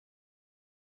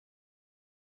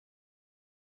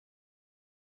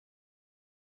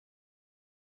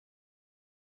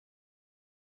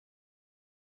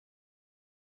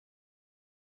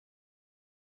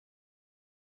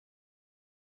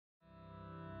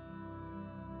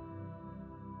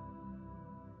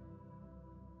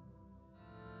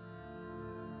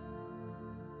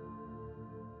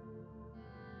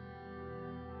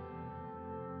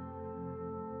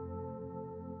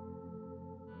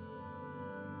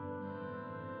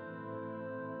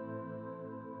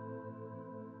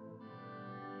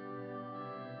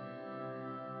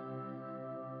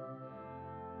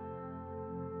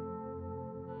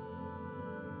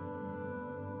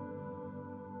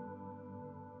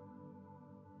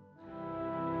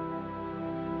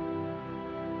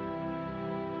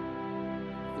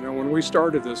know, when we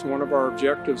started this, one of our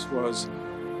objectives was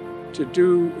to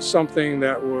do something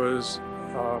that was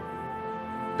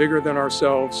bigger than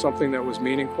ourselves, something that was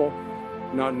meaningful,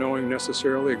 not knowing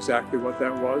necessarily exactly what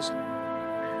that was.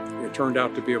 It turned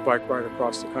out to be a bike ride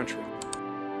across the country.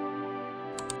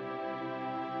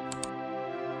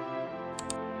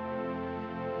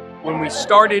 When we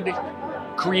started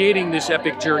creating this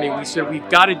epic journey, we said we've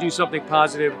got to do something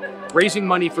positive, raising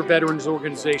money for veterans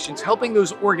organizations, helping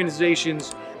those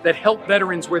organizations that help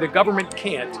veterans where the government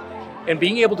can't, and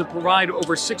being able to provide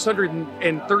over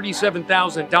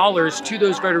 $637,000 to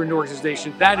those veteran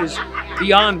organizations. That is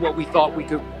beyond what we thought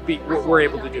we're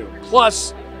able to do.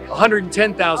 Plus,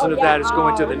 $110,000 of that is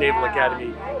going to the Naval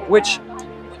Academy, which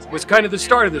was kind of the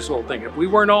start of this whole thing. If we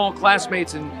weren't all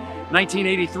classmates in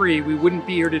 1983, we wouldn't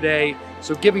be here today.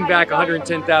 So giving back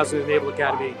 $110,000 to the Naval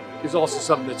Academy is also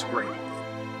something that's great.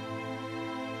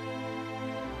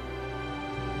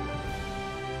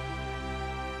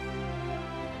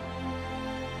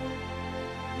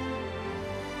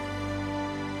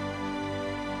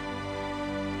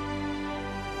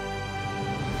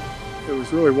 It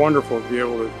was really wonderful to be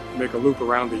able to make a loop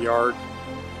around the yard.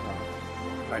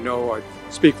 I know I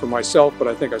speak for myself, but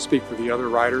I think I speak for the other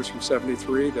riders from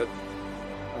 '73 that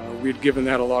we'd given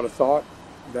that a lot of thought.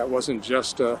 That wasn't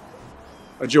just a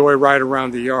joy ride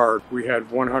around the yard. We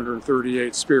had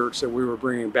 138 spirits that we were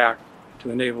bringing back to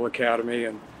the Naval Academy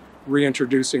and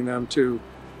reintroducing them to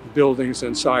buildings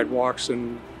and sidewalks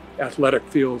and athletic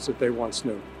fields that they once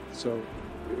knew. So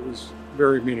it was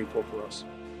very meaningful for us.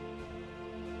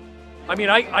 I mean,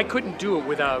 I couldn't do it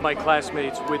without my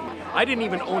classmates with me. I didn't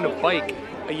even own a bike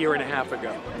a year and a half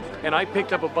ago. And I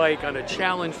picked up a bike on a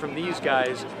challenge from these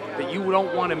guys that you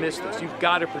don't want to miss this. You've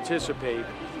got to participate.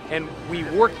 And we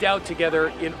worked out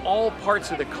together in all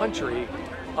parts of the country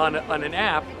on an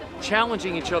app,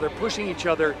 challenging each other, pushing each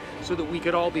other so that we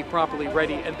could all be properly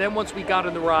ready. And then once we got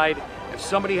on the ride, if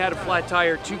somebody had a flat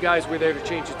tire, 2 guys were there to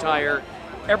change the tire.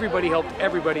 Everybody helped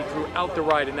everybody throughout the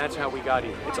ride, and that's how we got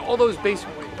here. It's all those basic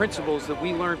principles that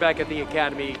we learned back at the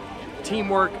Academy.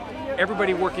 Teamwork,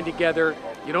 everybody working together,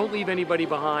 you don't leave anybody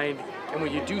behind, and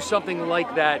when you do something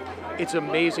like that, it's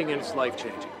amazing and it's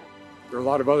life-changing. There are a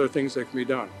lot of other things that can be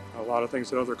done, a lot of things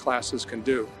that other classes can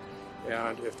do.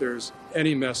 And if there's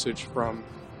any message from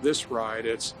this ride,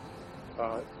 it's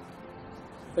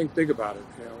think big about it.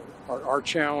 You know, our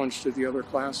challenge to the other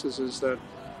classes is that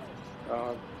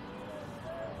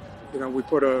you know, we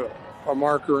put a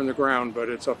marker in the ground, but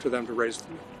it's up to them to raise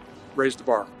the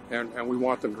bar, and we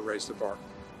want them to raise the bar.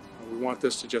 We want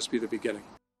this to just be the beginning.